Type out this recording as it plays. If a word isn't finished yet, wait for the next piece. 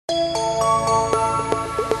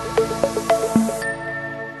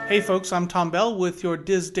Hey folks, I'm Tom Bell with your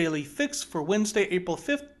Diz Daily Fix for Wednesday, April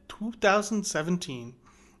 5th, 2017.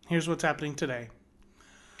 Here's what's happening today.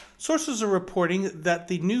 Sources are reporting that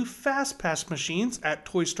the new FastPass machines at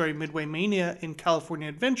Toy Story Midway Mania in California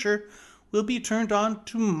Adventure will be turned on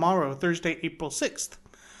tomorrow, Thursday, April 6th.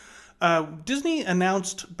 Disney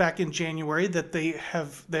announced back in January that they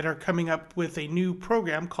are coming up with a new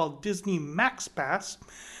program called Disney Max Pass.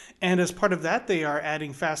 And as part of that, they are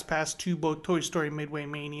adding FastPass to both Toy Story Midway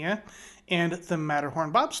Mania and the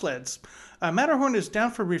Matterhorn bobsleds. Matterhorn is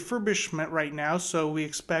down for refurbishment right now, so we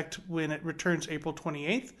expect when it returns April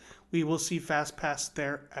 28th, we will see FastPass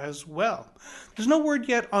there as well. There's no word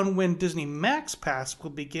yet on when Disney Max Pass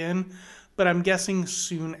will begin, but I'm guessing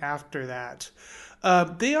soon after that.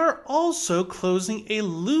 They are also closing a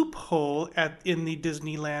loophole in the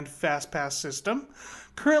Disneyland FastPass system.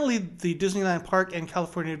 Currently, the Disneyland Park and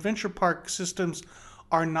California Adventure Park systems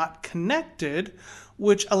are not connected,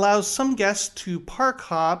 which allows some guests to park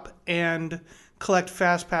hop and collect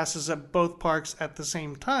fast passes at both parks at the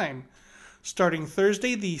same time. Starting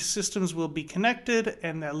Thursday, the systems will be connected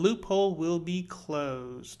and that loophole will be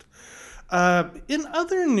closed. In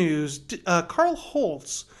other news, Karl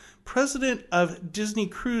Holz, president of Disney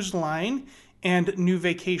Cruise Line and New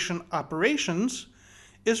Vacation Operations,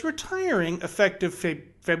 is retiring effective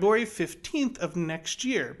February 15th of next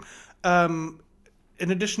year. In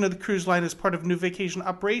addition to the cruise line, as part of New Vacation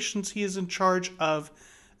Operations, he is in charge of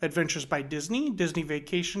Adventures by Disney, Disney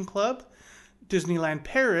Vacation Club, Disneyland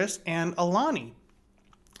Paris, and Alani.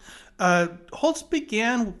 Holtz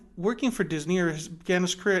began working for Disney, or began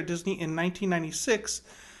his career at Disney in 1996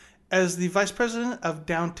 as the vice president of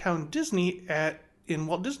Downtown Disney in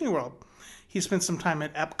Walt Disney World. He spent some time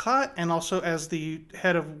at Epcot and also as the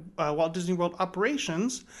head of Walt Disney World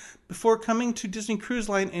operations before coming to Disney Cruise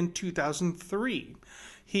Line in 2003.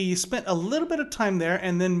 He spent a little bit of time there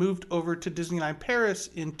and then moved over to Disneyland Paris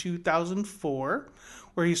in 2004,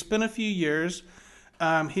 where he spent a few years.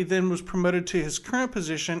 He then was promoted to his current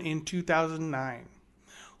position in 2009.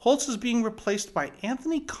 Holtz is being replaced by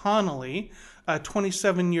Anthony Connolly, a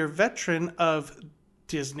 27-year veteran of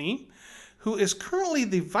Disney, who is currently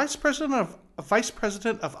the vice president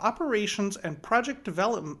of operations and project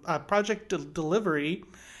delivery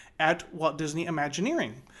at Walt Disney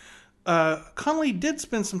Imagineering. Connolly did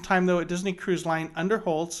spend some time though at Disney Cruise Line under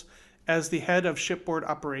Holtz as the head of shipboard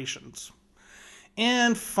operations.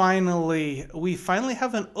 And finally, we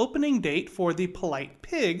have an opening date for the Polite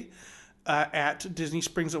Pig at Disney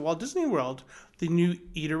Springs at Walt Disney World. The new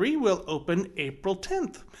eatery will open April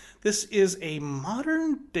 10th. This is a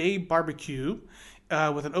modern-day barbecue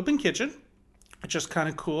with an open kitchen, which is kind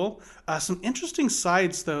of cool. Some interesting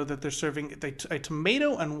sides, though, that they're serving: a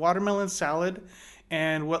tomato and watermelon salad,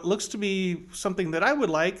 and what looks to be something that I would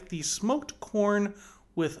like, the smoked corn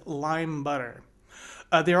with lime butter.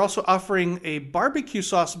 They're also offering a barbecue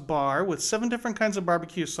sauce bar with 7 different kinds of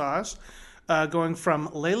barbecue sauce, going from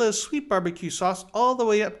Layla's sweet barbecue sauce all the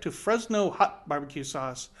way up to Fresno hot barbecue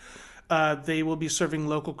sauce. They will be serving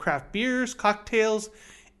local craft beers, cocktails,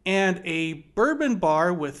 and a bourbon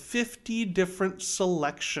bar with 50 different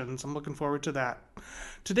selections. I'm looking forward to that.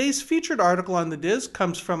 Today's featured article on the Diz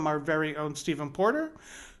comes from our very own Stephen Porter,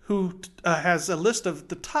 who has a list of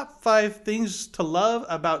the top 5 things to love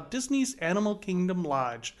about Disney's Animal Kingdom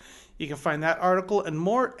Lodge. You can find that article and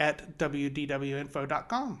more at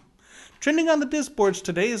wdwinfo.com. Trending on the Diz boards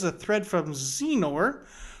today is a thread from Xenor,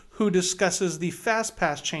 who discusses the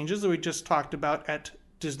FastPass changes that we just talked about at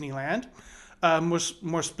Disneyland.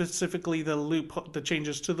 More specifically, the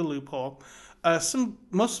changes to the loophole.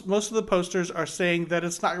 Most of the posters are saying that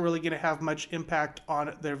it's not really going to have much impact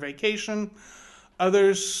on their vacation.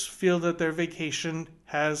 Others feel that their vacation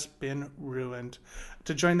has been ruined.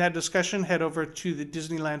 To join that discussion, head over to the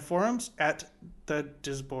Disneyland forums at the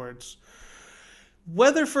Disboards.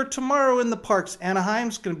 Weather for tomorrow in the parks: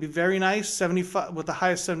 Anaheim's going to be very nice, 75 with a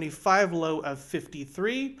high of 75, low of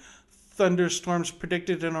 53. Thunderstorms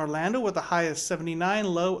predicted in Orlando with a high of 79,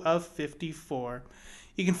 low of 54.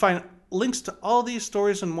 You can find links to all these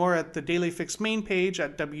stories and more at the Daily Fix main page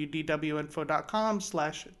at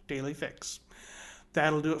wdwinfo.com/dailyfix.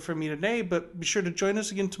 That'll do it for me today, but be sure to join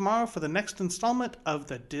us again tomorrow for the next installment of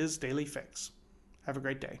the Diz Daily Fix. Have a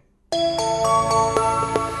great day.